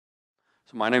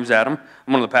So my name's Adam.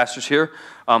 I'm one of the pastors here.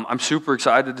 I'm super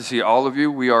excited to see all of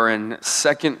you. We are in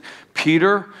 2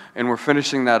 Peter, and we're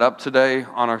finishing that up today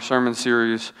on our sermon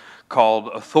series called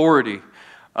Authority.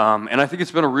 And I think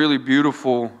it's been a really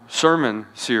beautiful sermon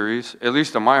series, at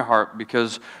least in my heart,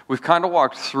 because we've kind of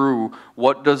walked through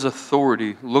what does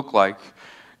authority look like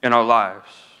in our lives.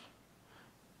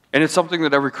 And it's something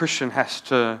that every Christian has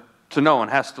to know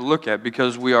and has to look at,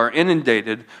 because we are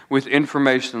inundated with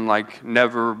information like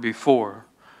never before.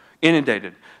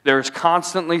 Inundated. There is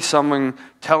constantly someone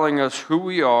telling us who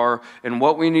we are and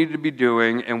what we need to be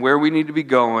doing and where we need to be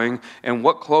going and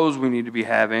what clothes we need to be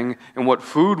having and what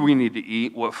food we need to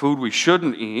eat, what food we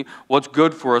shouldn't eat, what's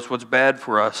good for us, what's bad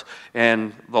for us,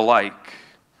 and the like.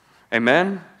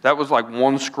 Amen? That was like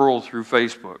one scroll through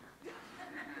Facebook.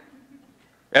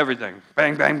 Everything.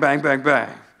 Bang, bang, bang, bang, bang.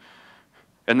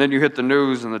 And then you hit the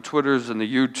news and the Twitters and the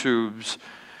YouTubes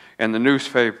and the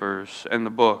newspapers and the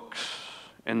books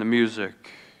and the music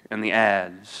and the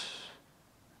ads,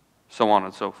 so on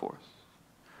and so forth.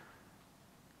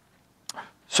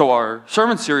 So our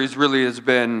sermon series really has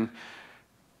been,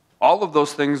 all of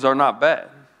those things are not bad.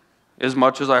 As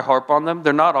much as I harp on them,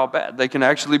 they're not all bad. They can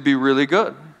actually be really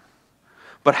good.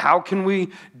 But how can we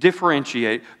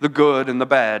differentiate the good and the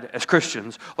bad as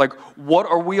Christians? Like, what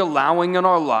are we allowing in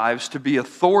our lives to be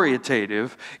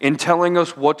authoritative in telling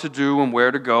us what to do and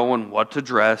where to go and what to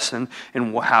dress and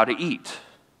how to eat?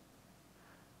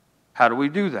 How do we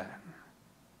do that?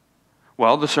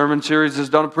 Well, the sermon series has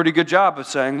done a pretty good job of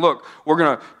saying, look, we're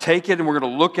going to take it and we're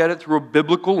going to look at it through a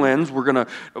biblical lens. We're going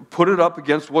to put it up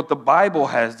against what the Bible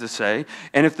has to say.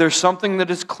 And if there's something that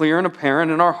is clear and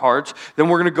apparent in our hearts, then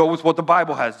we're going to go with what the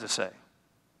Bible has to say.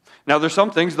 Now, there's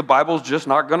some things the Bible's just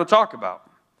not going to talk about.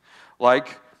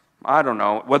 Like, I don't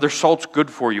know, whether salt's good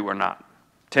for you or not.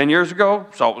 10 years ago,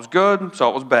 salt was good,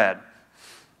 salt was bad.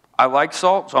 I like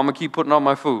salt, so I'm going to keep putting it on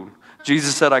my food.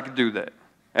 Jesus said I could do that.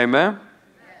 Amen?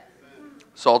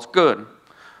 Salt's good,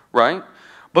 right?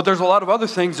 But there's a lot of other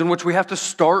things in which we have to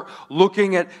start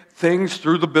looking at things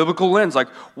through the biblical lens. Like,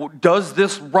 does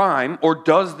this rhyme or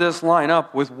does this line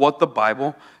up with what the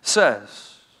Bible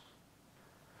says?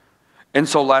 And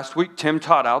so last week, Tim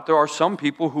taught out there are some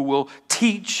people who will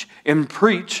teach and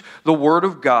preach the Word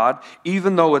of God,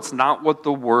 even though it's not what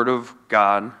the Word of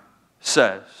God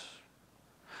says.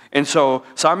 And so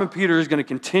Simon Peter is going to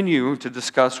continue to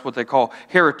discuss what they call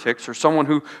heretics, or someone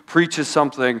who preaches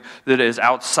something that is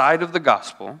outside of the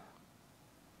gospel.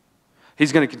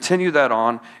 He's going to continue that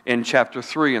on in chapter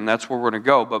 3, and that's where we're going to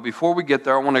go. But before we get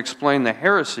there, I want to explain the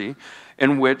heresy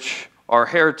in which our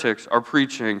heretics are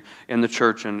preaching in the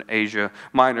church in Asia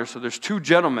Minor. So there's two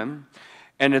gentlemen,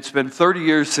 and it's been 30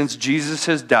 years since Jesus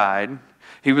has died.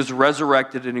 He was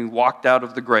resurrected, and he walked out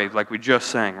of the grave, like we just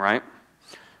sang, right?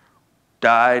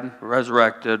 Died,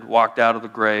 resurrected, walked out of the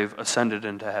grave, ascended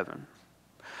into heaven.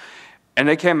 And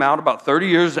they came out about 30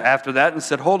 years after that and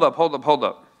said, hold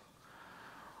up.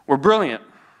 We're brilliant.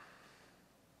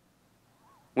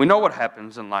 We know what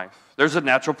happens in life. There's a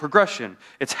natural progression.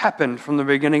 It's happened from the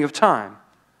beginning of time.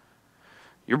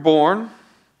 You're born,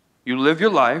 you live your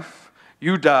life,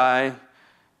 you die,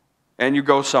 and you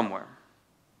go somewhere.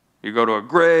 You go to a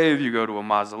grave, you go to a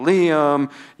mausoleum,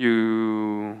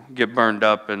 you get burned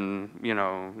up and,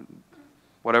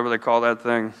 whatever they call that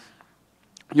thing.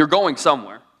 You're going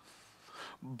somewhere.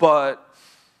 But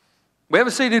we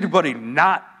haven't seen anybody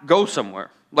not go somewhere.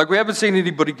 Like, we haven't seen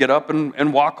anybody get up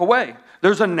and walk away.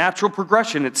 There's a natural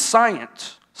progression. It's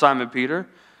science, Simon Peter,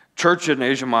 church in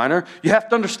Asia Minor. You have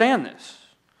to understand this.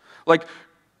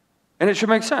 And it should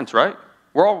make sense, right?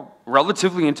 We're all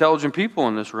relatively intelligent people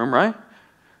in this room, right?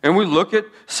 And we look at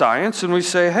science and we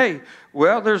say, hey,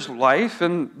 well, there's life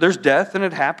and there's death and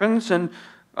it happens, and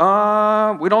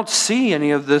we don't see any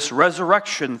of this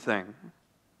resurrection thing.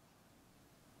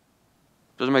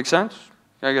 Does it make sense?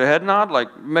 Can I get a head nod?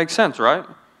 It makes sense, right?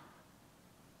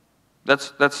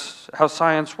 That's how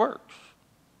science works.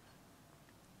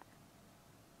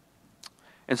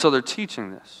 And so they're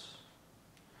teaching this.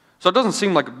 So it doesn't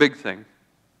seem like a big thing.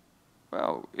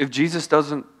 Well, if Jesus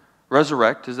doesn't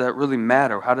resurrect, does that really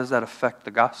matter? How does that affect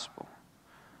the gospel?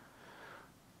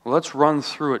 Well, let's run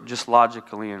through it just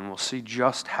logically, and we'll see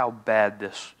just how bad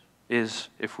this is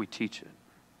if we teach it.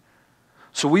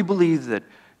 So we believe that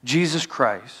Jesus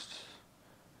Christ,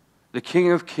 the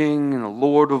King of Kings and the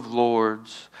Lord of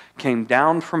Lords, came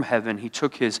down from heaven. He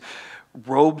took his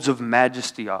robes of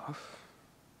majesty off,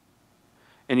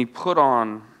 and he put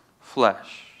on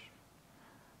flesh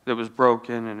that was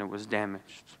broken and it was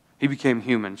damaged. He became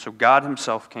human, so God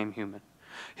himself came human.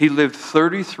 He lived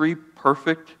 33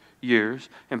 perfect years,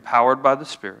 empowered by the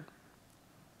Spirit.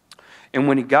 And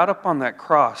when he got up on that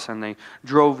cross and they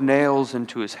drove nails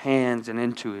into his hands and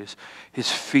into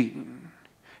his feet,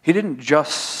 he didn't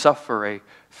just suffer a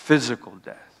physical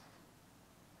death.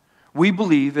 We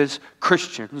believe as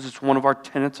Christians, it's one of our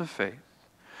tenets of faith,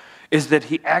 is that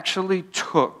he actually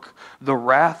took the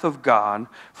wrath of God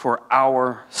for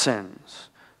our sins.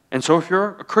 And so if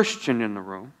you're a Christian in the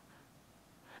room,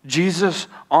 Jesus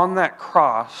on that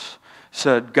cross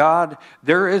said, God,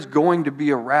 there is going to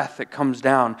be a wrath that comes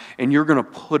down and you're going to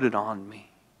put it on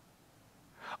me.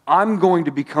 I'm going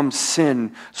to become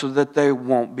sin so that they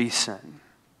won't be sin.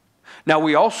 Now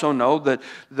we also know that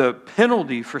the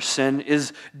penalty for sin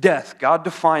is death. God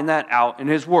defined that out in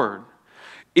his word.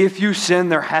 If you sin,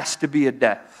 there has to be a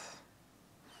death.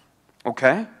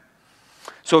 Okay?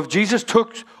 So if Jesus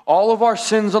took all of our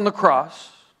sins on the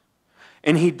cross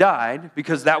and he died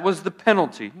because that was the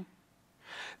penalty,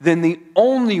 then the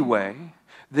only way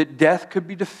that death could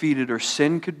be defeated or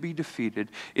sin could be defeated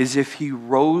is if he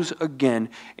rose again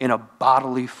in a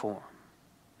bodily form.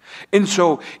 And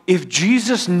so if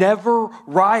Jesus never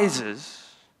rises,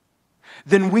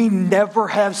 then we never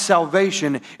have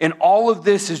salvation, and all of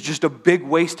this is just a big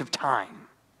waste of time.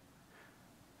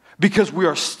 Because we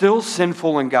are still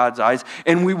sinful in God's eyes,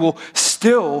 and we will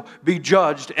still be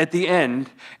judged at the end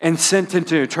and sent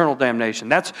into eternal damnation.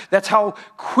 That's how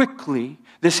quickly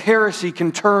this heresy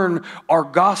can turn our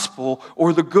gospel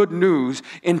or the good news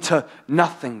into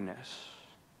nothingness.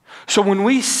 So when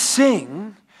we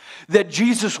sing that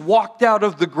Jesus walked out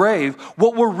of the grave,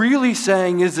 what we're really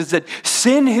saying is that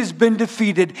sin has been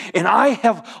defeated and I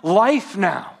have life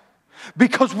now.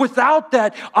 Because without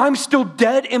that, I'm still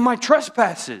dead in my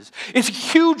trespasses. It's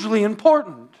hugely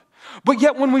important. But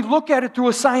yet when we look at it through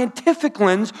a scientific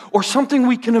lens or something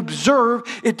we can observe,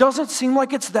 it doesn't seem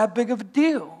like it's that big of a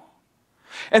deal.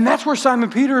 And that's where Simon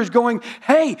Peter is going,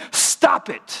 hey, stop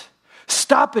it.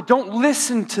 Stop it. Don't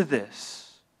listen to this.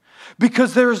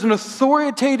 Because there's an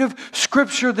authoritative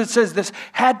scripture that says this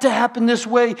had to happen this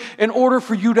way in order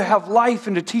for you to have life,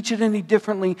 and to teach it any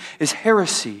differently is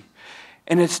heresy.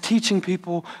 And it's teaching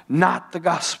people not the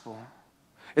gospel.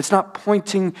 It's not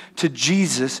pointing to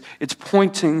Jesus. It's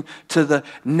pointing to the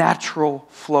natural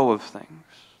flow of things.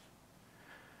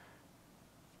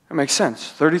 It makes sense.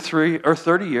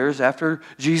 30 years after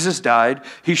Jesus died,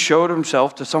 he showed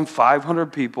himself to some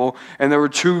 500 people, and there were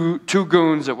two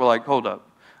goons that were like, hold up,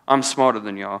 I'm smarter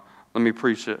than y'all. Let me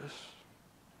preach this.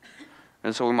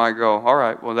 And so we might go, all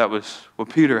right, well, that was what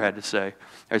Peter had to say.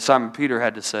 Or Simon Peter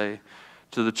had to say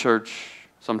to the church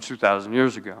some 2,000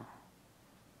 years ago.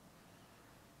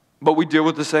 But we deal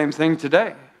with the same thing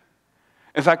today.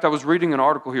 In fact, I was reading an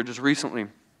article here just recently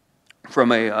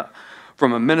from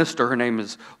a minister. Her name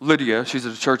is Lydia. She's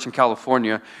at a church in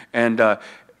California. And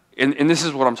this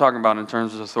is what I'm talking about in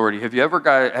terms of authority. Have you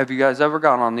guys ever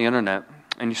gone on the internet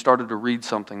and you started to read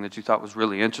something that you thought was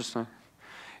really interesting,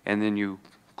 and then you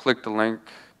clicked a link,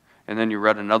 and then you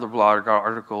read another blog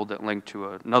article that linked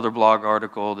to another blog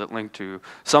article that linked to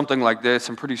something like this,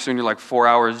 and pretty soon you're like 4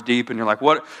 hours deep, and you're like,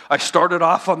 what? I started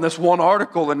off on this one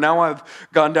article, and now I've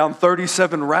gone down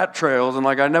 37 rat trails, and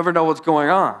like I never know what's going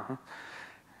on.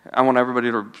 I want everybody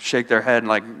to shake their head and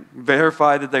like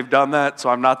verify that they've done that, so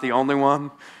I'm not the only one,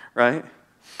 right?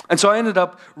 And so I ended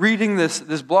up reading this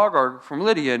blog article from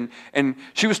Lydia, and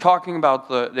she was talking about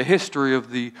the history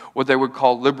of what they would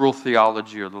call liberal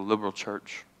theology or the liberal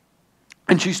church.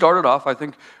 And she started off, I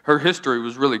think her history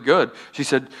was really good. She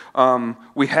said,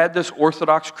 we had this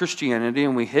Orthodox Christianity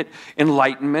and we hit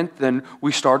enlightenment. Then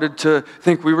we started to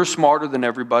think we were smarter than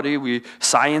everybody.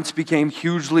 Science became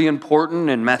hugely important,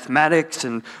 and mathematics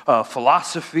and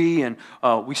philosophy. And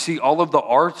we see all of the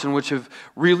arts in which have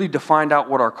really defined out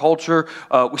what our culture.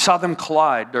 We saw them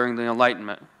collide during the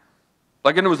Enlightenment.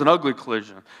 And it was an ugly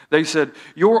collision. They said,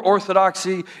 your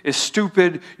orthodoxy is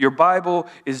stupid, your Bible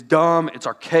is dumb, it's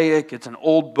archaic, it's an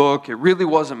old book, it really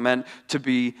wasn't meant to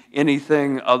be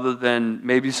anything other than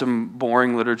maybe some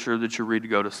boring literature that you read to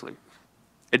go to sleep.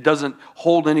 It doesn't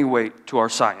hold any weight to our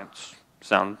science.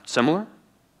 Sound similar?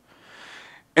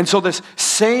 And so this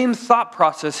same thought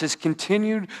process has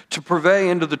continued to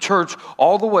pervade into the church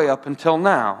all the way up until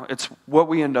now. It's what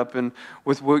we end up in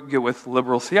with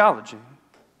liberal theology.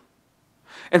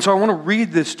 And so I want to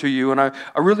read this to you, and I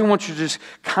really want you to just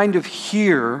kind of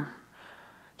hear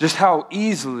just how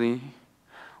easily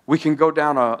we can go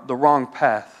down the wrong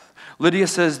path. Lydia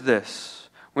says this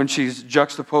when she's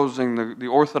juxtaposing the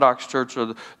Orthodox church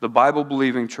or the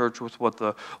Bible-believing church with what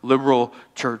the liberal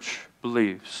church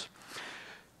believes.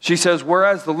 She says,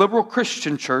 whereas the liberal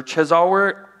Christian church has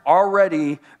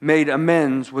already made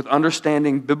amends with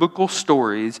understanding biblical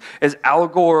stories as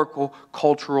allegorical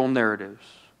cultural narratives.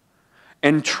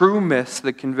 and true myths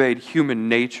that conveyed human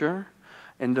nature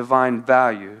and divine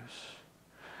values.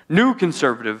 New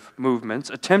conservative movements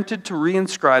attempted to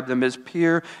reinscribe them as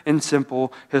pure and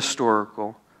simple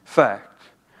historical fact.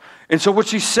 And so what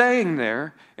she's saying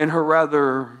there, in her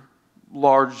rather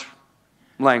large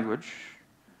language,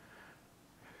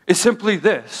 is simply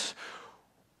this.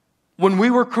 When we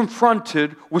were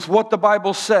confronted with what the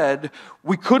Bible said,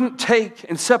 we couldn't take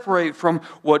and separate from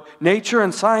what nature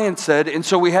and science said, and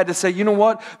so we had to say, you know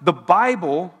what? The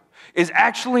Bible is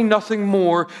actually nothing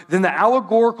more than the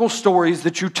allegorical stories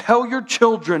that you tell your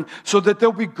children so that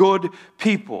they'll be good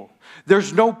people.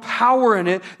 There's no power in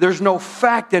it. There's no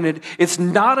fact in it. It's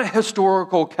not a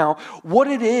historical account. What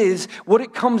it is, what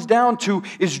it comes down to,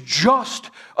 is just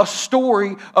a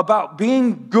story about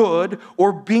being good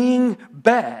or being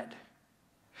bad.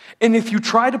 And if you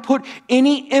try to put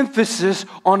any emphasis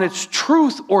on its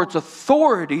truth or its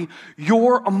authority,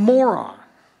 you're a moron.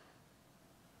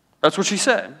 That's what she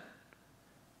said.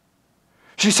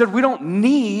 She said, we don't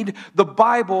need the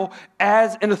Bible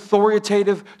as an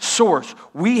authoritative source.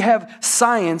 We have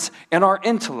science and our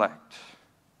intellect,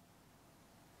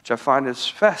 which I find is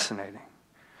fascinating.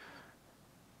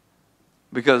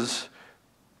 Because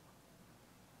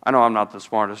I know I'm not the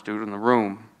smartest dude in the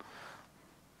room,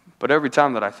 but every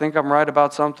time that I think I'm right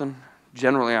about something,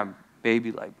 generally I'm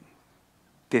maybe like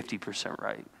 50%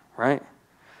 right?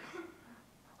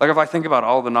 Like if I think about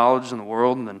all the knowledge in the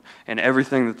world and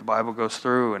everything that the Bible goes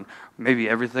through and maybe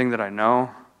everything that I know,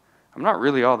 I'm not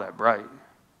really all that bright.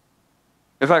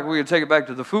 In fact, we could take it back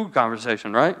to the food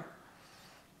conversation, right?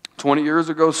 20 years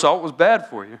ago, salt was bad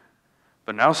for you,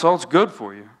 but now salt's good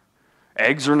for you.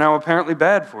 Eggs are now apparently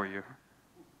bad for you.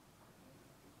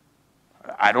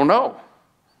 I don't know.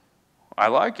 I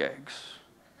like eggs.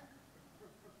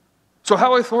 So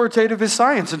how authoritative is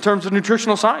science in terms of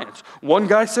nutritional science? One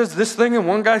guy says this thing and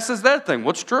one guy says that thing.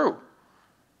 What's true?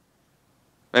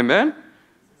 Amen?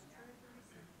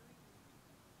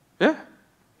 Yeah.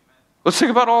 Let's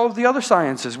think about all of the other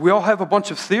sciences. We all have a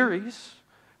bunch of theories.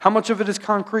 How much of it is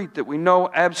concrete that we know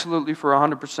absolutely for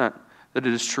 100% that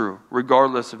it is true,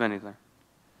 regardless of anything?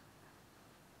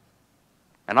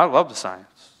 And I love the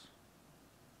science.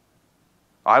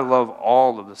 I love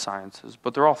all of the sciences,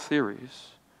 but they're all theories.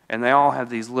 And they all have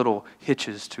these little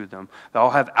hitches to them. They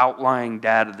all have outlying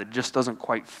data that just doesn't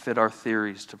quite fit our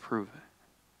theories to prove it.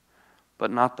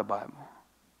 But not the Bible.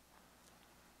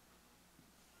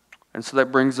 And so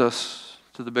that brings us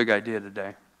to the big idea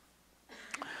today.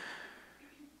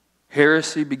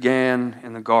 Heresy began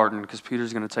in the garden, because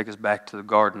Peter's going to take us back to the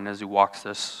garden as he walks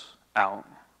this out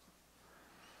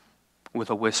with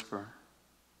a whisper.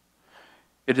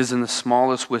 It is in the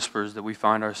smallest whispers that we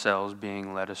find ourselves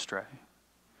being led astray.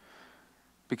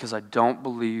 Because I don't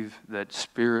believe that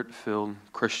Spirit-filled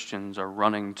Christians are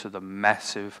running to the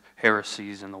massive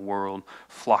heresies in the world,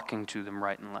 flocking to them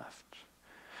right and left.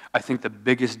 I think the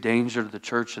biggest danger to the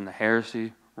church in the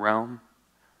heresy realm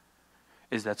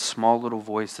is that small little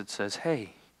voice that says,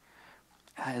 hey,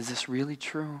 is this really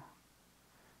true?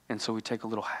 And so we take a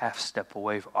little half step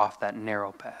away off that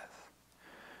narrow path.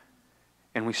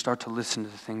 And we start to listen to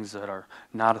the things that are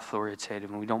not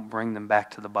authoritative, and we don't bring them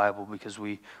back to the Bible because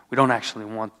we don't actually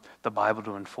want the Bible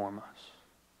to inform us.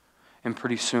 And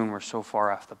pretty soon we're so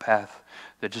far off the path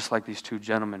that just like these two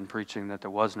gentlemen preaching that there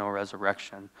was no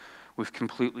resurrection, we've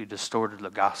completely distorted the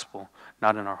gospel,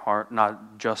 not in our heart,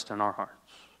 not just in our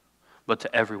hearts, but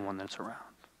to everyone that's around.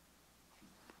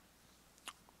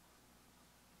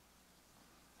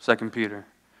 2 Peter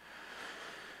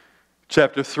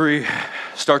chapter 3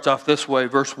 starts off this way,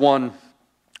 verse 1.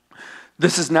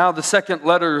 This is now the second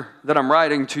letter that I'm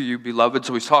writing to you, beloved.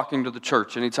 So he's talking to the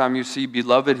church. Anytime you see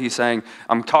beloved, he's saying,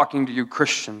 I'm talking to you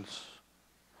Christians.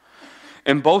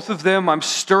 In both of them, I'm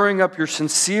stirring up your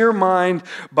sincere mind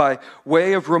by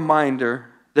way of reminder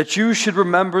that you should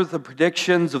remember the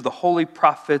predictions of the holy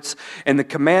prophets and the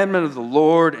commandment of the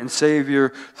Lord and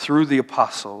Savior through the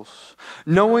apostles.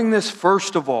 Knowing this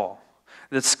first of all,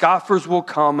 that scoffers will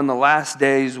come in the last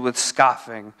days with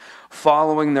scoffing,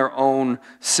 following their own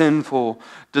sinful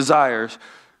desires.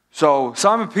 So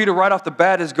Simon Peter right off the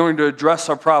bat is going to address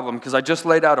our problem, because I just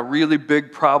laid out a really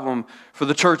big problem for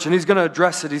the church, and he's going to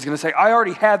address it. He's going to say, I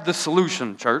already have the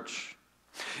solution, church.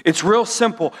 It's real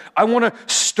simple. I want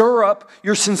to stir up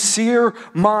your sincere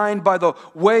mind by the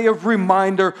way of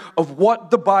reminder of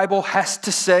what the Bible has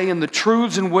to say and the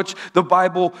truths in which the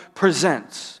Bible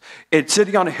presents. At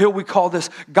City on a Hill, we call this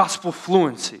gospel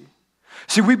fluency.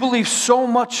 See, we believe so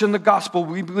much in the gospel,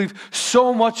 we believe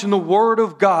so much in the word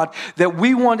of God that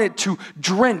we want it to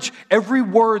drench every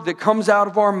word that comes out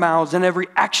of our mouths and every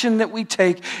action that we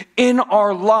take in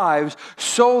our lives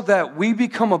so that we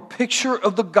become a picture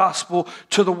of the gospel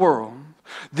to the world.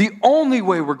 The only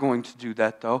way we're going to do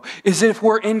that, though, is if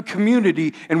we're in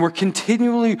community and we're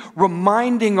continually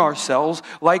reminding ourselves,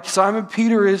 like Simon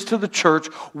Peter is to the church,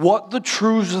 what the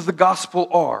truths of the gospel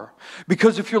are.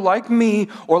 Because if you're like me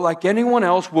or like anyone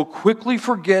else, we'll quickly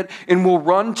forget and we'll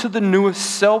run to the newest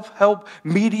self-help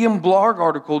Medium blog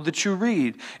article that you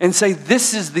read and say,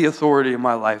 this is the authority of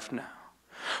my life now.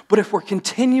 But if we're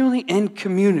continually in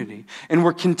community and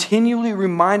we're continually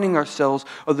reminding ourselves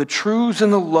of the truths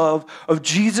and the love of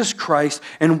Jesus Christ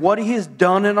and what He has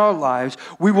done in our lives,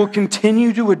 we will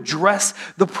continue to address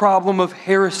the problem of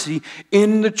heresy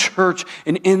in the church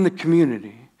and in the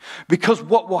community. Because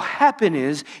what will happen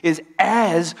is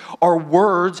as our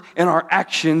words and our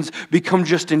actions become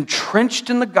just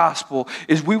entrenched in the gospel,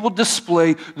 is we will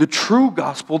display the true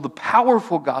gospel, the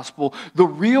powerful gospel, the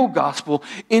real gospel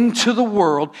into the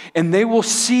world, and they will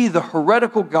see the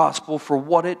heretical gospel for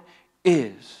what it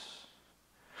is.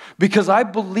 Because I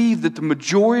believe that the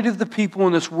majority of the people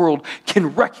in this world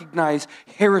can recognize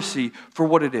heresy for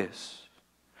what it is.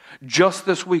 Just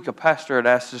this week, a pastor had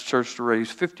asked his church to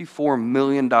raise $54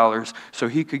 million so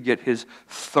he could get his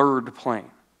third plane.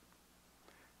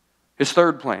 His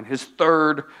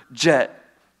third jet.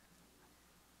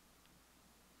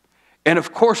 And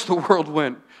of course the world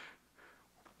went,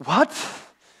 what?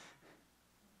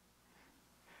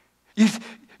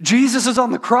 Jesus is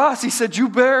on the cross. He said, you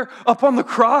bear up on the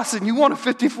cross and you want a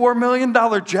 $54 million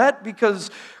jet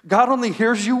because God only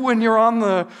hears you when you're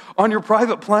on your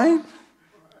private plane?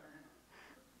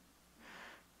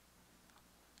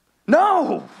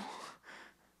 No.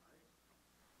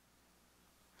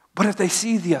 But if they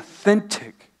see the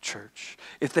authentic church,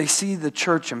 if they see the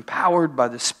church empowered by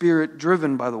the Spirit,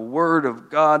 driven by the Word of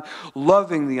God,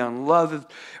 loving the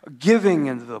unloved, giving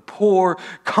into the poor,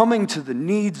 coming to the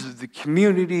needs of the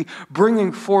community,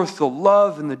 bringing forth the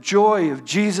love and the joy of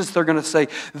Jesus, they're going to say,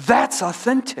 that's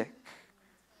authentic.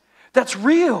 That's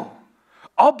real.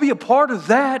 I'll be a part of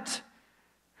that.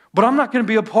 But I'm not going to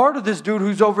be a part of this dude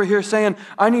who's over here saying,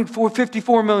 I need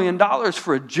 $54 million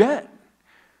for a jet.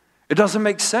 It doesn't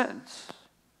make sense.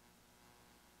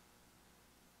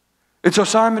 And so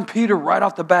Simon Peter right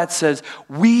off the bat says,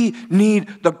 we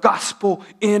need the gospel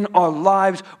in our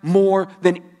lives more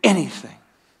than anything.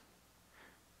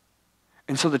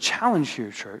 And so the challenge here,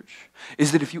 church,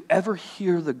 is that if you ever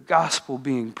hear the gospel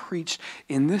being preached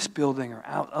in this building or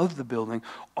out of the building,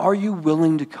 are you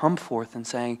willing to come forth and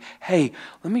saying, hey,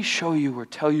 let me show you or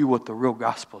tell you what the real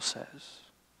gospel says?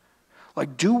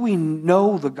 Like, do we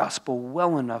know the gospel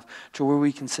well enough to where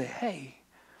we can say, hey,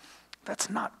 that's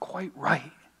not quite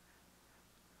right?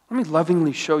 Let me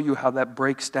lovingly show you how that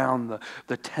breaks down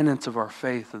the tenets of our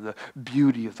faith, of the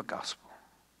beauty of the gospel.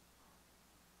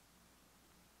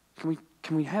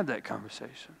 Can we have that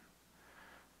conversation?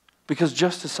 Because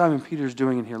just as Simon Peter is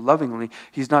doing it here lovingly,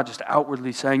 he's not just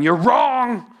outwardly saying, you're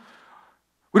wrong.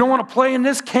 We don't want to play in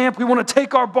this camp. We want to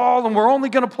take our ball and we're only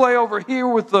going to play over here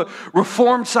with the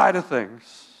Reformed side of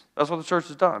things. That's what the church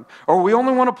has done. Or we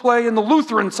only want to play in the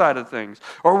Lutheran side of things.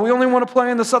 Or we only want to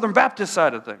play in the Southern Baptist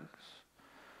side of things.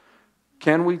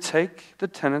 Can we take the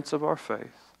tenets of our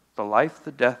faith, the life,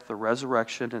 the death, the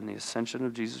resurrection, and the ascension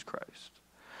of Jesus Christ,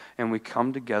 and we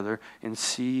come together and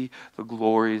see the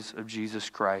glories of Jesus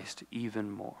Christ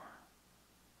even more?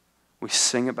 We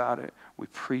sing about it, we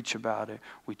preach about it,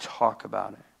 we talk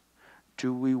about it.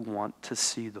 Do we want to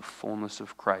see the fullness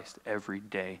of Christ every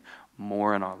day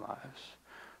more in our lives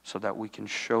so that we can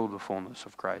show the fullness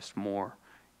of Christ more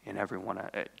in everyone,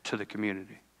 to the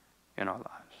community in our lives?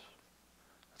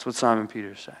 That's what Simon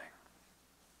Peter is saying.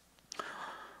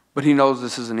 But he knows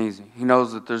this isn't easy. He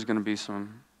knows that there's going to be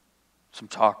some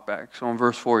talk back. So in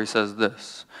verse 4 he says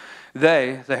this: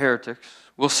 they, the heretics,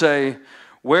 will say,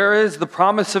 where is the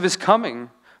promise of his coming?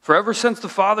 For ever since the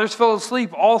fathers fell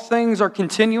asleep, all things are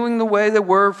continuing the way they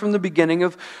were from the beginning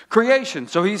of creation.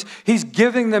 So he's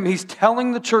giving them, he's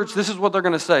telling the church, this is what they're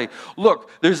going to say. Look,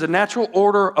 there's a natural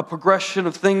order, a progression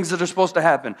of things that are supposed to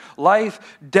happen.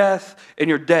 Life, death, and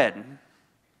you're dead.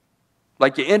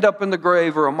 Like you end up in the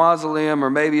grave or a mausoleum or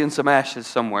maybe in some ashes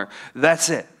somewhere. That's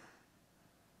it.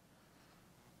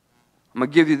 I'm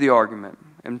going to give you the argument.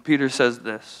 And Peter says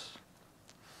this: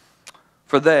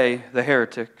 for they, the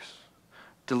heretics,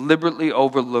 deliberately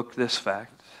overlooked this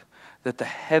fact, that the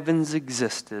heavens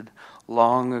existed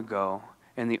long ago,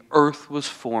 and the earth was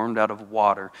formed out of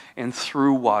water and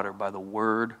through water by the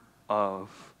word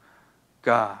of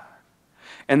God.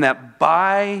 And that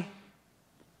by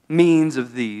means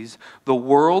of these, the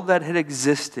world that had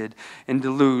existed in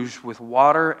deluge with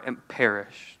water and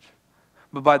perished.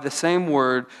 But by the same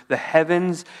word, the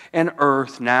heavens and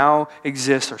earth now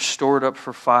exist, are stored up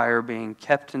for fire, being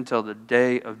kept until the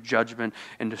day of judgment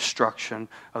and destruction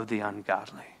of the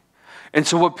ungodly. And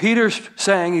so what Peter's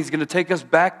saying, he's going to take us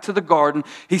back to the garden.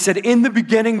 He said, in the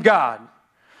beginning, God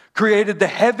created the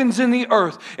heavens and the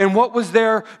earth. And what was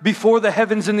there before the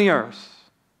heavens and the earth?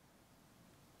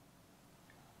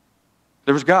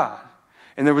 There was God.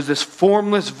 And there was this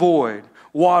formless void,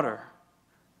 water.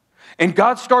 And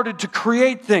God started to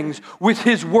create things with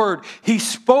His Word. He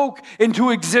spoke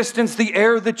into existence the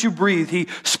air that you breathe. He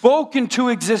spoke into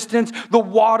existence the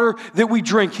water that we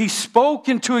drink. He spoke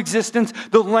into existence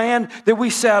the land that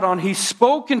we sat on. He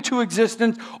spoke into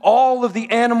existence all of the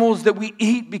animals that we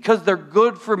eat because they're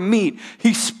good for meat.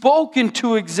 He spoke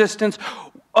into existence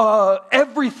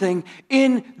everything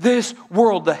in this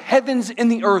world, the heavens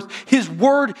and the earth. His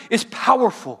Word is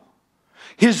powerful.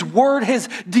 His Word has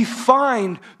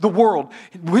defined the world.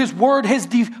 His Word has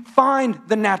defined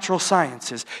the natural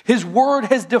sciences. His Word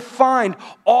has defined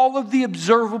all of the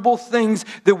observable things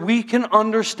that we can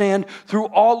understand through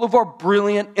all of our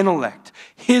brilliant intellect.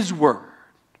 His Word.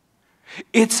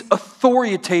 It's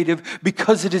authoritative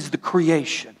because it is the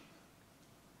creation.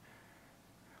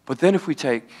 But then if we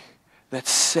take that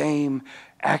same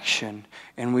action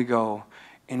and we go,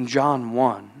 in John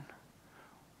 1,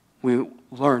 we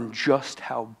learn just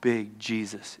how big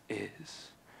Jesus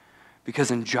is. Because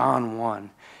in John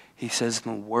 1, he says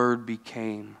the Word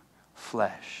became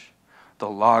flesh. The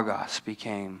Logos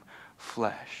became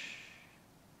flesh.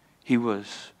 He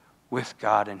was with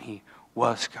God and He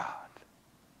was God.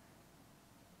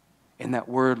 And that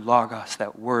word Logos,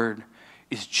 that word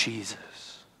is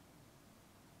Jesus.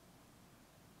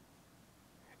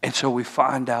 And so we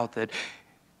find out that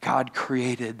God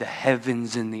created the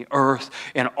heavens and the earth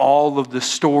and all of the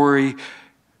story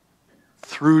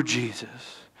through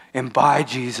Jesus and by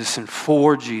Jesus and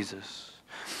for Jesus.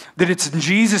 That it's in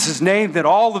Jesus' name that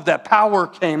all of that power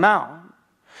came out.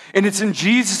 And it's in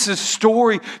Jesus'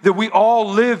 story that we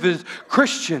all live as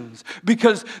Christians,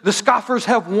 because the scoffers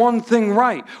have one thing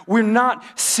right. We're not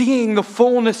seeing the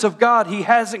fullness of God. He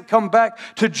hasn't come back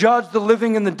to judge the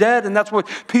living and the dead. And that's what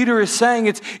Peter is saying.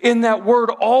 It's in that word,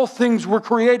 all things were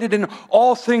created and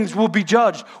all things will be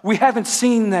judged. We haven't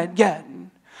seen that yet,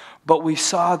 but we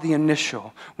saw the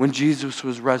initial when Jesus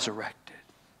was resurrected.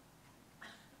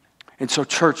 And so,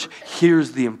 church,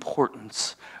 here's the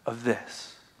importance of this.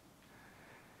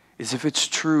 Is if it's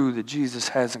true that Jesus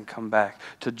hasn't come back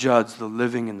to judge the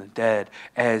living and the dead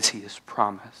as He has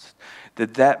promised,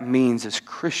 that means as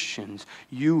Christians,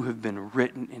 you have been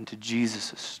written into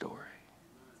Jesus' story.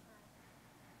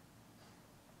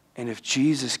 And if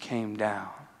Jesus came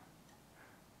down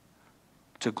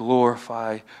to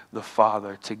glorify the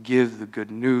Father, to give the good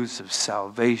news of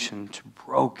salvation to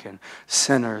broken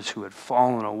sinners who had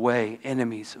fallen away,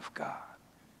 enemies of God,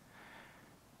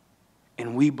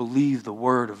 and we believe the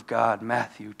word of God,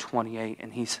 Matthew 28,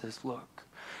 and He says, look,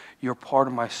 you're part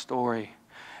of my story,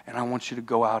 and I want you to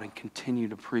go out and continue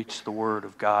to preach the word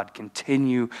of God.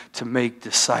 Continue to make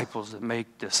disciples that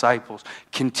make disciples.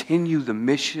 Continue the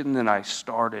mission that I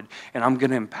started, and I'm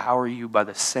going to empower you by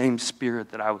the same Spirit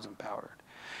that I was empowered.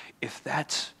 If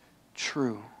that's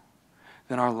true,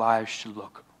 then our lives should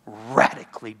look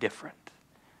radically different.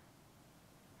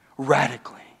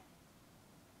 Radically.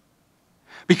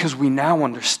 Because we now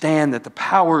understand that the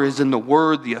power is in the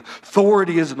Word, the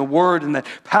authority is in the Word, and that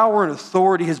power and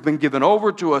authority has been given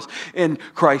over to us in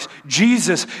Christ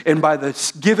Jesus. And by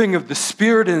the giving of the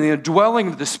Spirit and the indwelling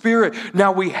of the Spirit,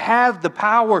 now we have the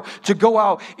power to go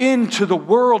out into the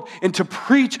world and to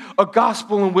preach a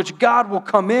gospel in which God will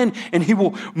come in and He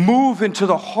will move into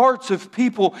the hearts of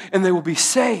people and they will be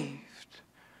saved.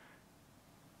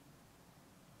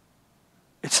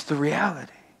 It's the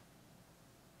reality.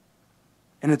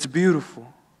 And it's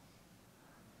beautiful.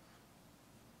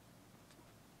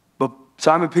 But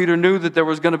Simon Peter knew that there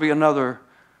was going to be another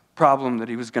problem that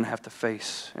he was going to have to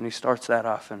face. And he starts that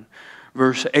off in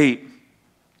verse 8.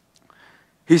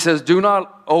 He says, do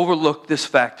not overlook this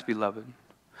fact, beloved,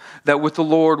 that with the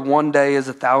Lord 1 day is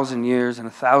 1,000 years and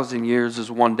 1,000 years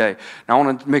is 1 day. Now I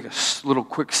want to make a little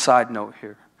quick side note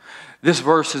here. This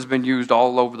verse has been used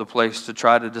all over the place to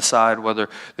try to decide whether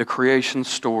the creation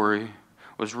story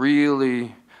was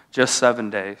really just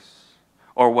 7 days,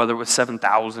 or whether it was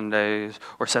 7,000 days,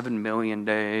 or 7 million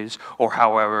days, or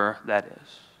however that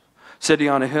is. City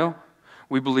on a Hill,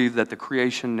 we believe that the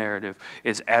creation narrative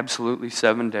is absolutely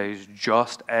 7 days,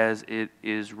 just as it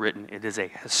is written. It is a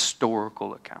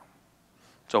historical account.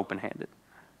 It's open-handed.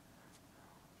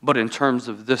 But in terms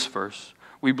of this verse,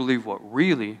 we believe what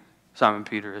really Simon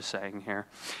Peter is saying here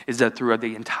is that throughout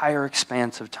the entire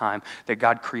expanse of time, that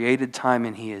God created time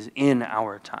and he is in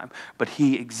our time, but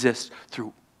he exists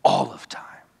through all of time.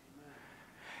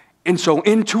 And so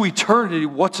into eternity,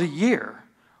 what's a year?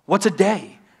 What's a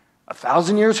day?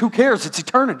 1,000 years? Who cares? It's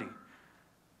eternity.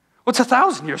 What's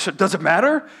 1,000 years? Does it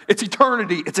matter? It's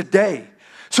eternity. It's a day.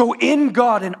 So in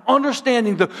God and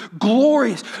understanding the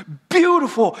glorious,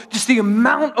 beautiful, just the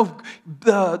amount of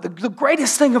the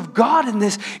greatest thing of God in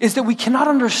this is that we cannot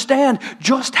understand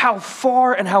just how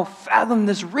far and how fathom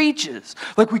this reaches.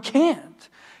 Like we can't.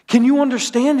 Can you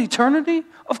understand eternity?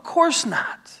 Of course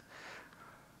not.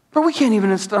 But we can't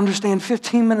even understand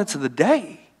 15 minutes of the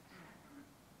day.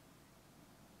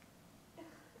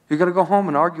 You're going to go home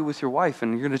and argue with your wife,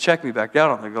 and you're going to check me back out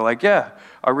on it. Go like, yeah,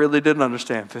 I really didn't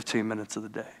understand 15 minutes of the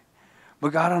day.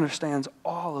 But God understands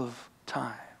all of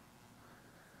time.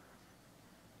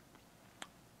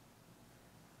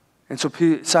 And so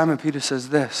Simon Peter says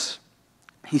this.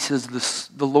 He says,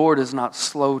 the Lord is not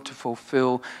slow to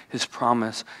fulfill his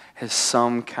promise, as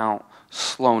some count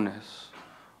slowness.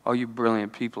 All you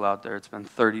brilliant people out there, it's been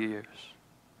 30 years.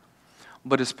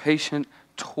 But is patient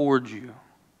toward you,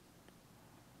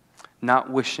 not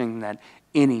wishing that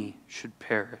any should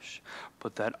perish,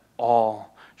 but that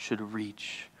all should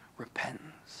reach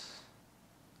repentance.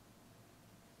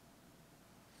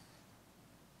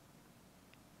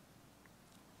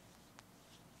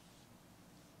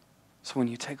 So when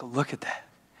you take a look at that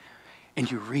and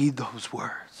you read those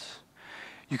words,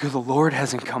 you go, the Lord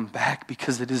hasn't come back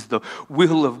because it is the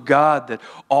will of God that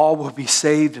all will be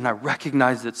saved, and I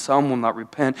recognize that some will not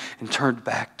repent and turn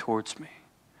back towards me.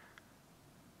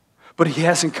 But he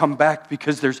hasn't come back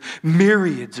because there's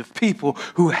myriads of people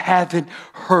who haven't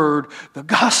heard the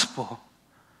gospel.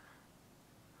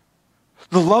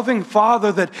 The loving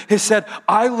Father that has said,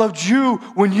 I loved you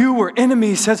when you were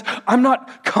enemies, says, I'm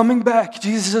not coming back.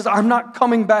 Jesus says, I'm not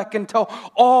coming back until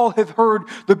all have heard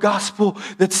the gospel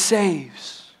that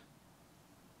saves.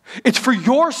 It's for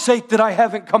your sake that I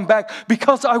haven't come back,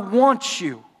 because I want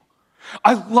you.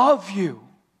 I love you.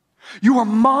 You are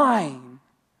mine.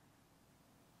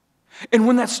 And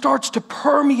when that starts to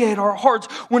permeate our hearts,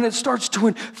 when it starts to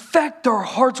infect our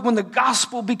hearts, when the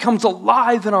gospel becomes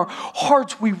alive in our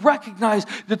hearts, we recognize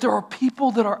that there are people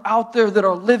that are out there that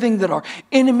are living, that are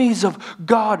enemies of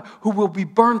God, who will be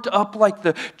burnt up like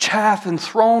the chaff and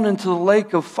thrown into the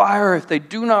lake of fire if they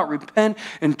do not repent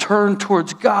and turn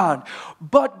towards God.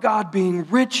 But God, being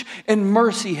rich in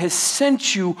mercy, has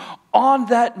sent you on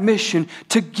that mission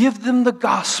to give them the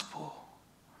gospel.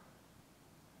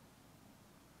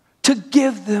 To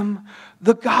give them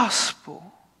the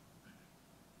gospel.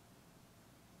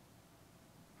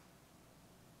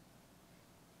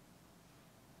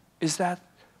 Is that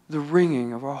the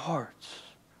ringing of our hearts?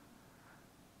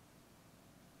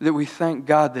 That we thank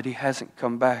God that he hasn't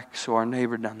come back so our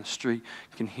neighbor down the street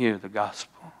can hear the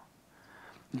gospel.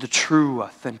 The true,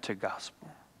 authentic gospel.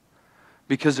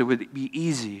 Because it would be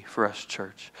easy for us,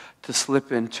 church, to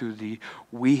slip into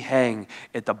we hang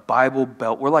at the Bible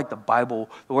belt. We're like the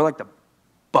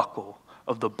buckle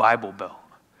of the Bible belt.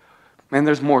 Man,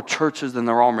 there's more churches than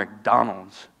there are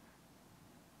McDonald's.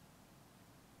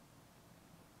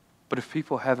 But if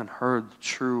people haven't heard the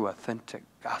true, authentic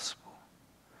gospel,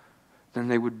 then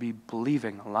they would be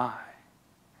believing a lie.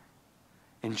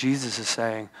 And Jesus is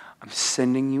saying, I'm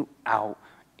sending you out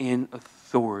in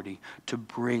authority to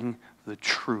bring the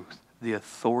truth, the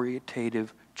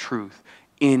authoritative truth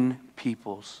in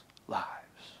people's lives.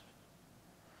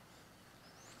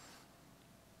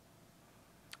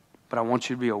 But I want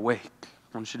you to be awake.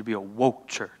 I want you to be a woke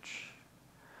church.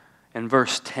 In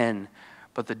verse 10,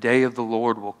 but the day of the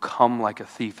Lord will come like a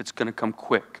thief. It's going to come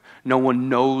quick. No one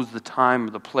knows the time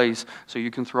or the place, so you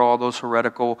can throw all those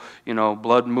heretical,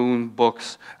 blood moon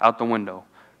books out the window.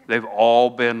 They've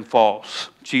all been false.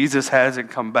 Jesus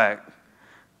hasn't come back.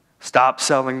 Stop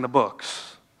selling the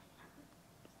books.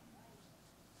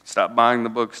 Stop buying the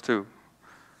books too.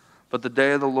 But the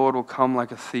day of the Lord will come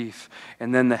like a thief,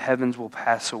 and then the heavens will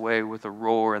pass away with a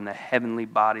roar, and the heavenly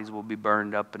bodies will be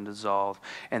burned up and dissolved,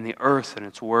 and the earth and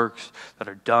its works that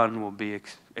are done will be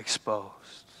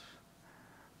exposed.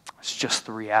 It's just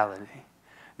the reality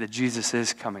that Jesus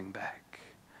is coming back,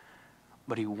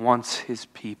 but he wants his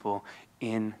people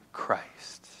in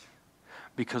Christ.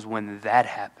 Because when that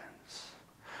happens,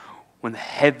 when the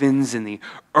heavens and the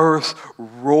earth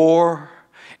roar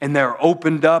and they're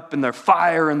opened up and their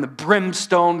fire and the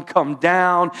brimstone come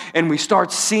down and we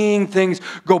start seeing things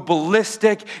go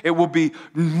ballistic, it will be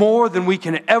more than we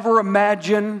can ever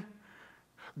imagine.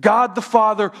 God the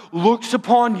Father looks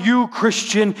upon you,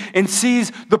 Christian, and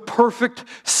sees the perfect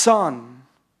Son.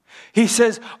 He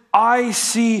says, I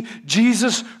see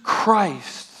Jesus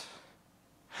Christ.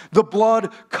 The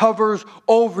blood covers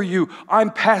over you. I'm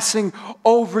passing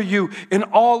over you in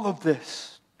all of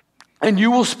this. And you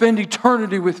will spend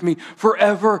eternity with me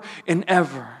forever and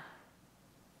ever.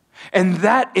 And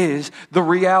that is the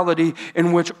reality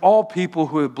in which all people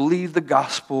who have believed the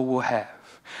gospel will have.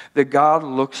 That God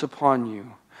looks upon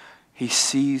you. He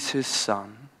sees his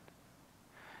Son.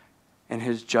 And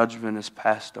his judgment is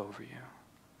passed over you.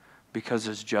 Because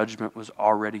his judgment was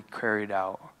already carried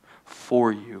out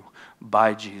for you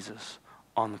by Jesus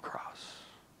on the cross.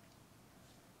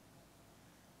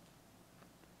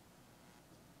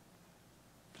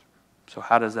 So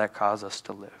how does that cause us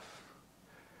to live?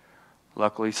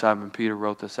 Luckily, Simon Peter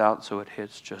wrote this out, so it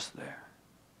hits just there.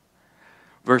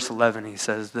 Verse 11, he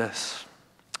says this.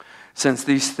 Since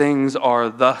these things are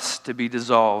thus to be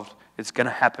dissolved, it's going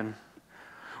to happen.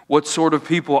 What sort of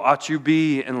people ought you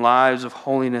be in lives of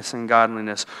holiness and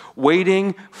godliness,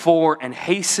 waiting for and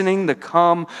hastening the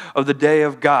come of the day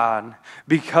of God,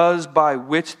 because by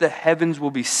which the heavens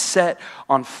will be set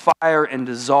on fire and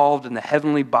dissolved, and the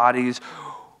heavenly bodies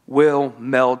will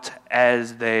melt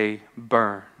as they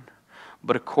burn.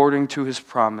 But according to his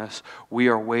promise, we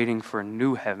are waiting for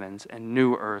new heavens and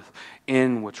new earth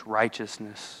in which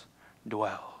righteousness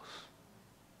dwells.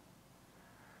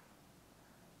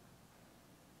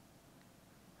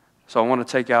 So I want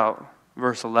to take out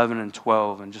verse 11 and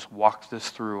 12 and just walk this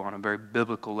through on a very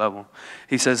biblical level.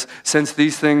 He says, since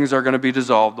these things are going to be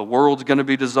dissolved, the world's going to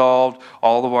be dissolved,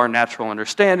 all of our natural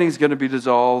understanding is going to be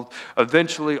dissolved.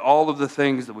 Eventually, all of the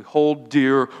things that we hold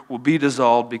dear will be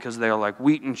dissolved because they are like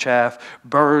wheat and chaff,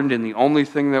 burned, and the only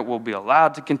thing that will be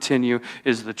allowed to continue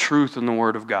is the truth and the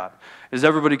Word of God. Does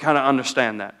everybody kind of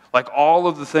understand that? Like all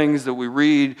of the things that we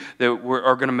read that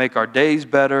are going to make our days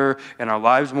better and our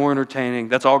lives more entertaining,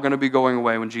 that's all going to be going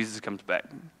away when Jesus comes back.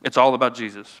 It's all about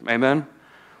Jesus. Amen?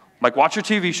 Like watch your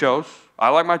TV shows. I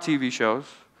like my TV shows.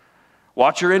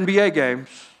 Watch your NBA games.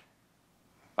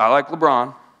 I like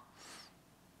LeBron.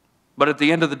 But at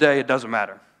the end of the day, it doesn't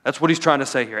matter. That's what he's trying to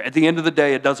say here. At the end of the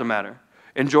day, it doesn't matter.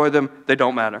 Enjoy them. They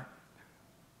don't matter.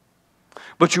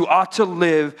 But you ought to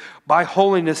live by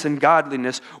holiness and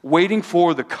godliness, waiting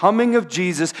for the coming of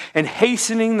Jesus and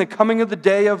hastening the coming of the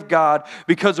day of God,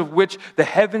 because of which the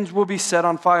heavens will be set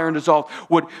on fire and dissolved.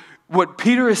 What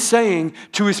Peter is saying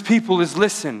to his people is,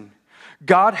 listen,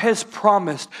 God has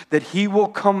promised that he will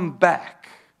come back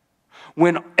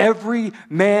when every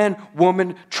man,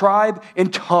 woman, tribe,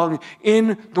 and tongue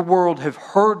in the world have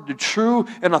heard the true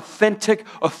and authentic,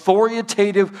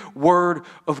 authoritative word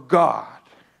of God.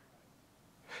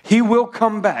 He will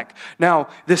come back. Now,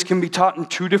 this can be taught in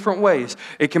two different ways.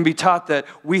 It can be taught that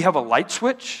we have a light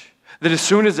switch, that as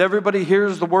soon as everybody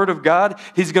hears the word of God,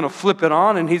 he's going to flip it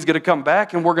on and he's going to come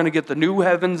back and we're going to get the new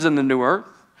heavens and the new earth.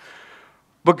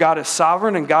 But God is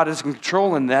sovereign and God is in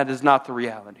control, and that is not the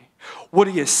reality. What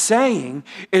he is saying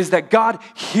is that God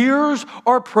hears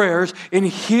our prayers and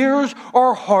hears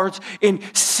our hearts and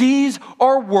sees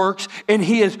our works, and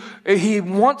he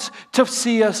wants to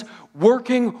see us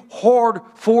working hard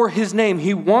for his name.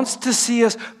 He wants to see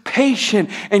us patient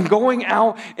and going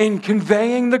out and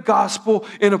conveying the gospel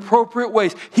in appropriate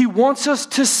ways. He wants us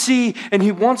to see, and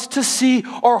he wants to see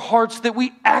our hearts, that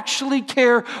we actually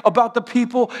care about the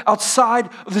people outside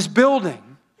of this building.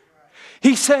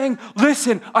 He's saying,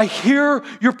 listen, I hear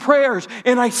your prayers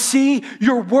and I see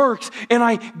your works and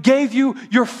I gave you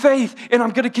your faith, and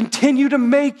I'm going to continue to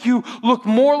make you look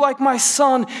more like my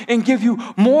Son and give you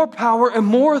more power and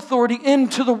more authority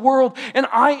into the world, and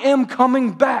I am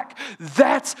coming back.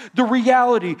 That's the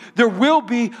reality. There will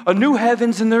be a new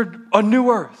heavens and a new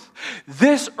earth.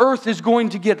 This earth is going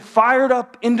to get fired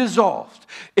up and dissolved.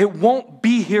 It won't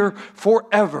be here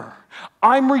forever.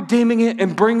 I'm redeeming it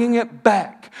and bringing it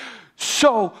back.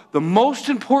 So the most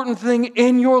important thing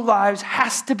in your lives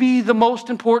has to be the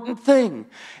most important thing,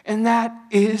 and that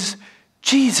is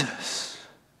Jesus.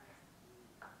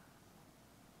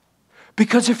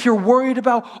 Because if you're worried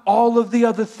about all of the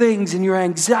other things and your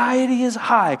anxiety is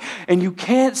high and you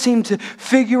can't seem to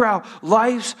figure out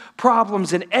life's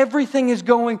problems and everything is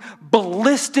going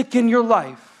ballistic in your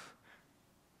life,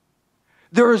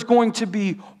 there is going to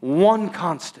be one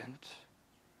constant.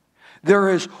 There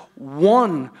is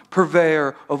one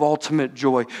purveyor of ultimate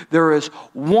joy. There is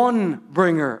one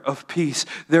bringer of peace.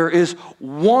 There is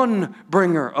one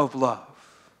bringer of love.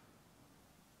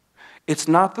 It's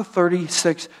not the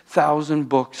 36,000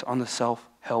 books on the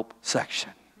self-help section.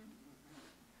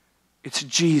 It's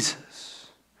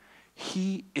Jesus.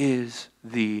 He is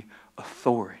the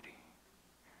authority.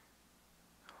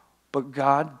 But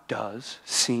God does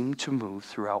seem to move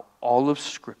throughout all of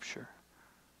Scripture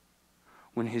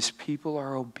when his people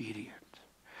are obedient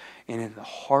and the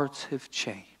hearts have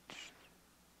changed.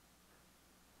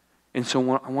 And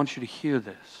so I want you to hear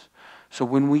this. So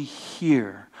when we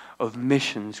hear of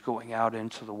missions going out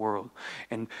into the world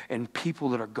and people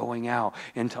that are going out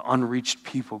into unreached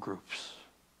people groups,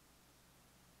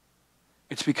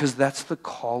 it's because that's the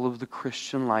call of the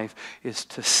Christian life, is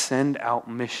to send out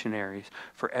missionaries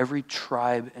for every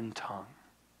tribe and tongue.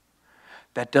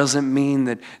 That doesn't mean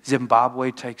that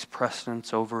Zimbabwe takes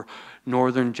precedence over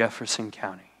northern Jefferson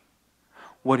County.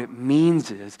 What it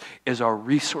means is our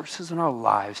resources and our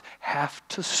lives have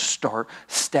to start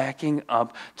stacking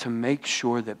up to make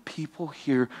sure that people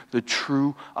hear the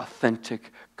true,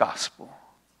 authentic gospel.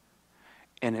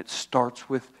 And it starts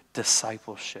with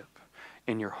discipleship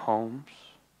in your homes,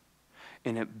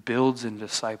 and it builds in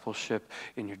discipleship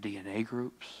in your DNA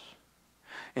groups,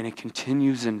 and it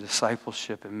continues in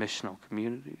discipleship in missional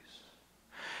communities.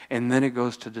 And then it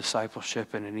goes to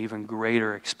discipleship in an even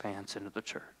greater expanse into the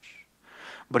church.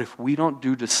 But if we don't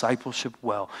do discipleship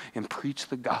well and preach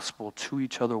the gospel to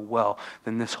each other well,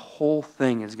 then this whole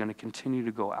thing is going to continue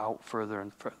to go out further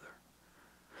and further.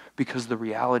 Because the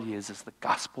reality is the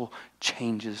gospel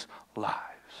changes lives.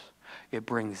 It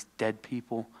brings dead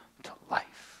people to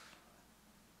life.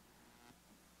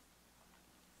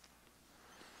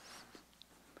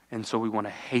 And so we want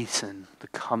to hasten the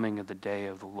coming of the day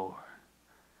of the Lord.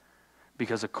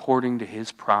 Because according to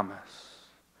his promise,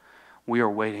 we are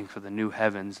waiting for the new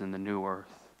heavens and the new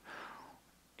earth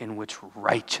in which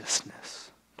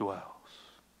righteousness dwells.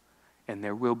 And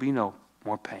there will be no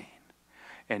more pain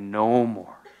and no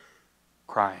more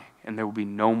crying, and there will be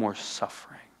no more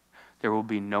suffering. There will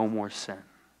be no more sin.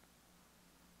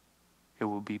 It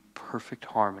will be perfect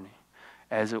harmony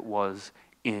as it was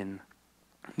in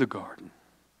the garden.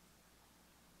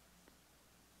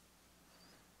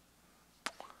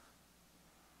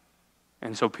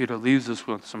 And so Peter leaves us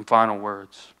with some final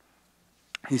words.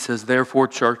 He says, therefore,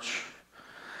 church,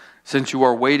 since you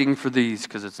are waiting for these,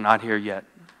 because it's not here yet,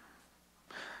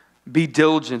 be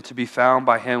diligent to be found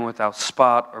by him without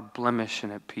spot or blemish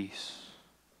and at peace.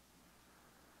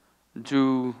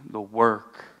 Do the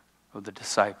work of the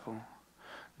disciple.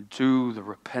 Do the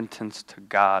repentance to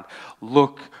God.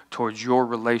 Look towards your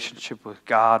relationship with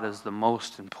God as the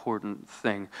most important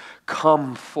thing.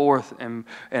 Come forth and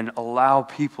allow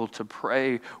people to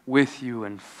pray with you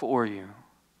and for you.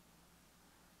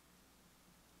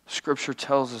 Scripture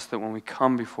tells us that when we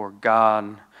come before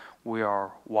God, we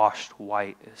are washed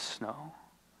white as snow,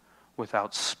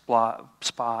 without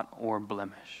spot or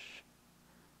blemish.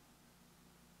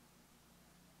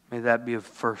 May that be of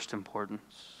first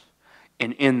importance.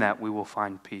 And in that we will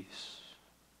find peace.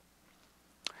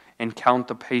 And count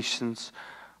the patience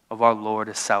of our Lord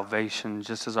as salvation,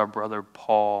 just as our brother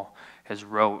Paul has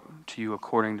wrote to you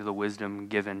according to the wisdom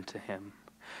given to him.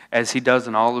 As he does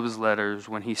in all of his letters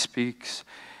when he speaks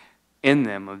in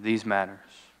them of these matters.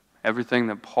 Everything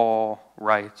that Paul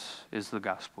writes is the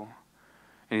gospel.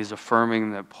 And he's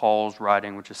affirming that Paul's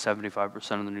writing, which is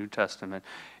 75% of the New Testament,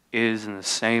 is in the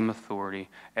same authority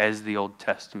as the Old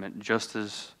Testament, just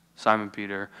as Simon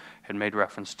Peter had made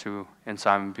reference to in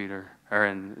 2 Peter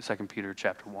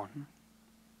chapter 1.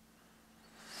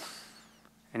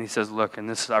 And he says, look, and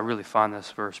I really find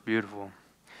this verse beautiful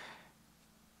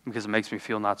because it makes me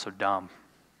feel not so dumb.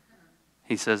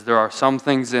 He says, there are some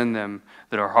things in them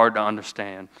that are hard to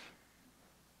understand.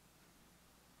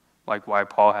 Like why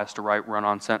Paul has to write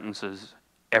run-on sentences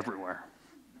everywhere.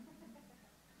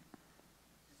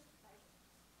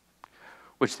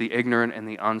 Which the ignorant and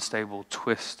the unstable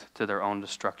twist to their own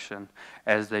destruction,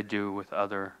 as they do with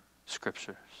other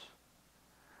scriptures.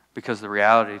 Because the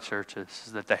reality, churches,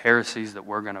 is that the heresies that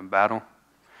we're going to battle,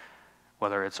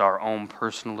 whether it's our own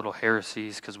personal little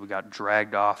heresies because we got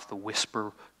dragged off, the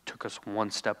whisper took us one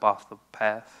step off the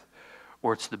path,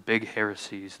 or it's the big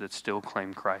heresies that still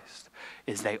claim Christ,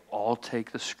 is they all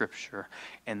take the scripture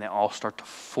and they all start to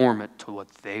form it to what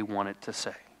they want it to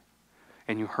say.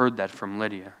 And you heard that from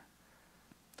Lydia.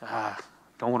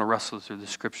 Don't want to wrestle through the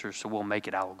scriptures, so we'll make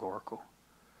it allegorical.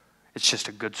 It's just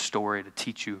a good story to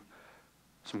teach you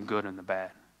some good and the bad.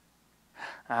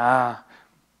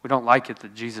 We don't like it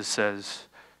that Jesus says,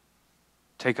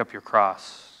 take up your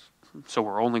cross, so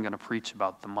we're only going to preach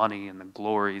about the money and the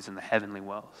glories and the heavenly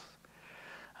wealth.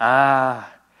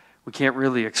 We can't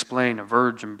really explain a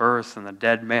virgin birth and the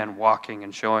dead man walking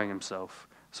and showing himself,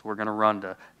 so we're going to run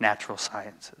to natural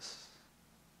sciences.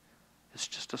 It's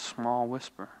just a small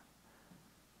whisper.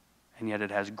 And yet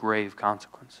it has grave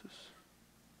consequences.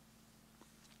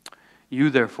 You,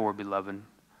 therefore, beloved,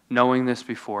 knowing this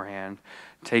beforehand,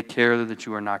 take care that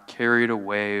you are not carried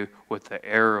away with the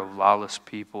error of lawless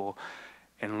people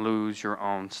and lose your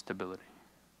own stability.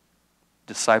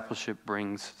 Discipleship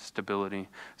brings stability.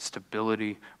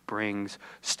 Stability brings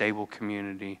stable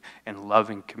community and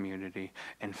loving community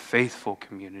and faithful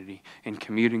community and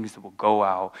communities that will go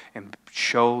out and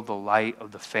show the light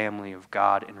of the family of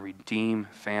God and redeem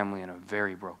family in a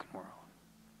very broken world.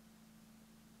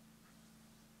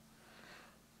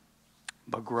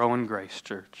 But grow in grace,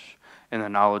 church, in the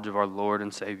knowledge of our Lord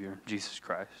and Savior, Jesus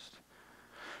Christ.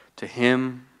 To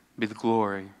him be the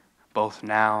glory, both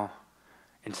now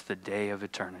and to the day of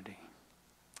eternity.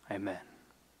 Amen.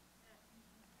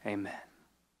 Amen.